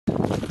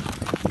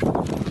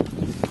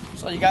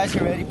So you guys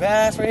hear Eddie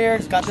Bass right here.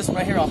 Just got this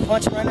right here on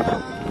Punchin right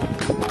now.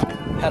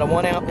 Had a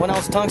 1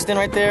 ounce tungsten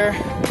right there.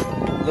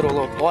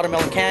 Little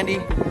watermelon candy.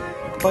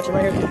 Punchin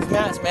right here to these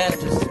mats, man.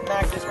 And just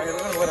smack this right here.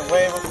 We're gonna go ahead and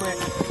weigh real quick.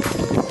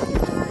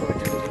 Go ahead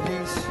and do the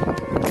release.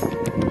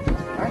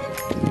 Alright.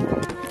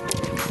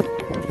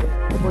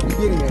 What you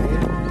getting at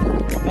here?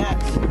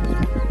 Mats.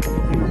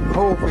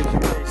 Whole fish.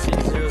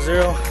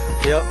 AC00.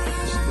 Yep.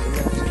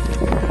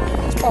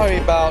 It's probably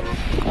about,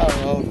 I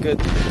don't know, good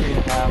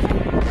 3.5.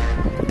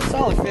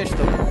 Solid fish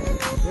though.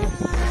 Yeah.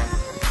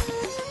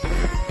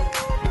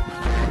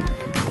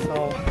 So,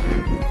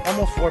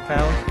 almost 4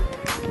 pounds.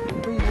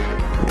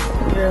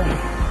 Yeah.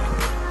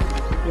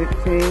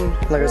 15.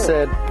 Like I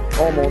said,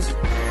 almost.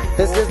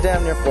 This is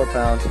damn near 4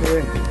 pounds.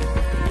 Yeah.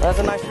 That's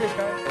a nice fish,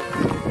 guys.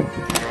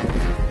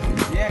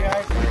 Yeah,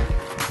 guys.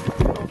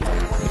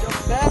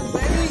 Back,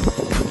 baby.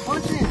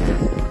 Punchin.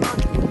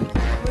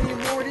 Where you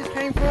know where this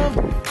came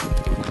from?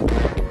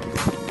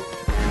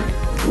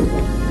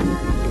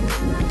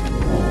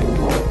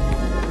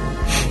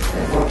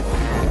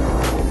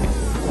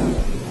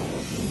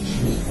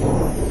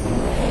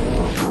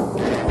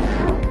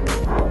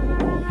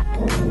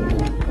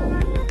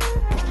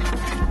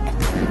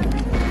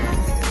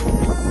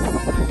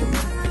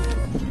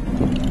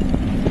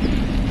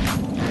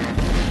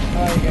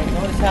 Alright, you guys,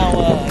 notice how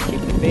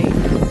keep the bait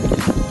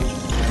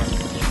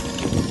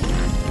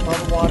above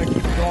the water, keep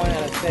it going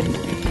at a steady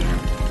speed,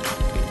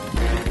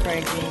 keep it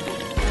cranking.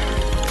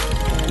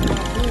 And what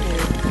I'm doing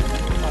is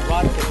my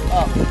rod tip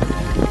up.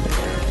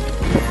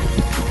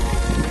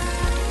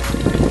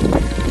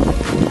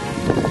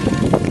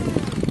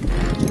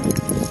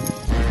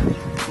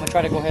 I'm gonna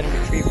try to go ahead and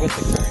retrieve with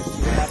the current,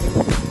 see what happens.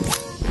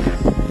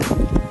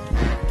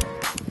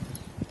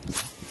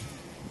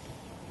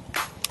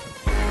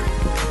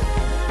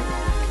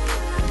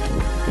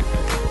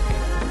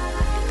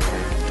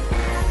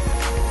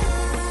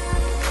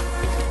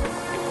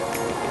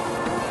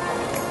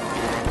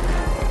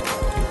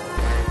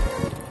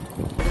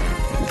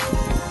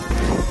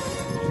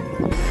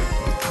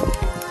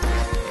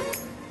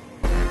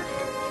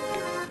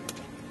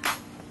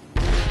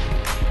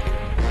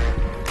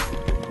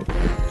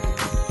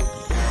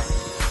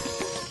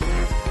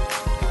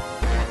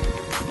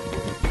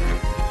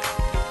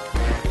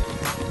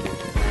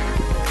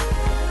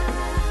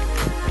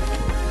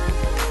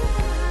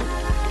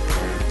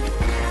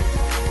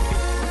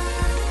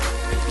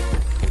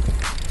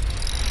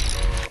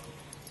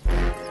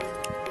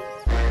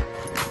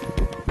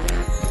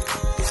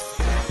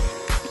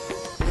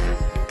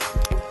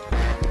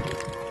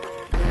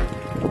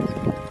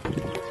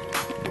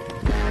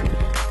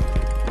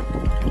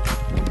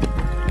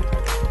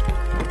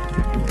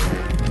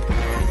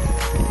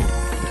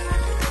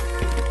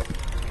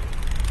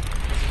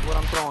 What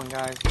I'm throwing,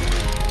 guys.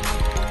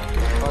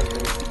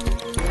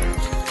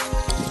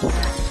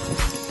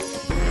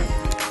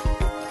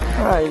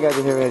 Alright, you guys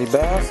are here, Eddie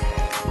Bass.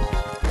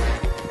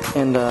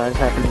 And I just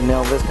happened to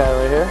nail this guy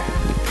right here.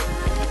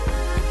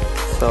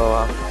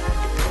 So,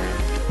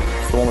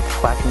 it's the one with the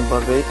quacking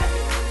buzzbait.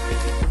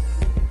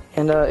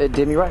 And it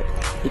did me right.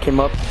 He came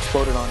up,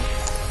 exploded on it.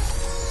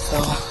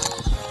 So,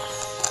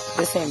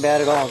 this ain't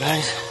bad at all,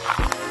 guys.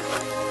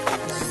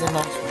 This is a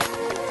nice one.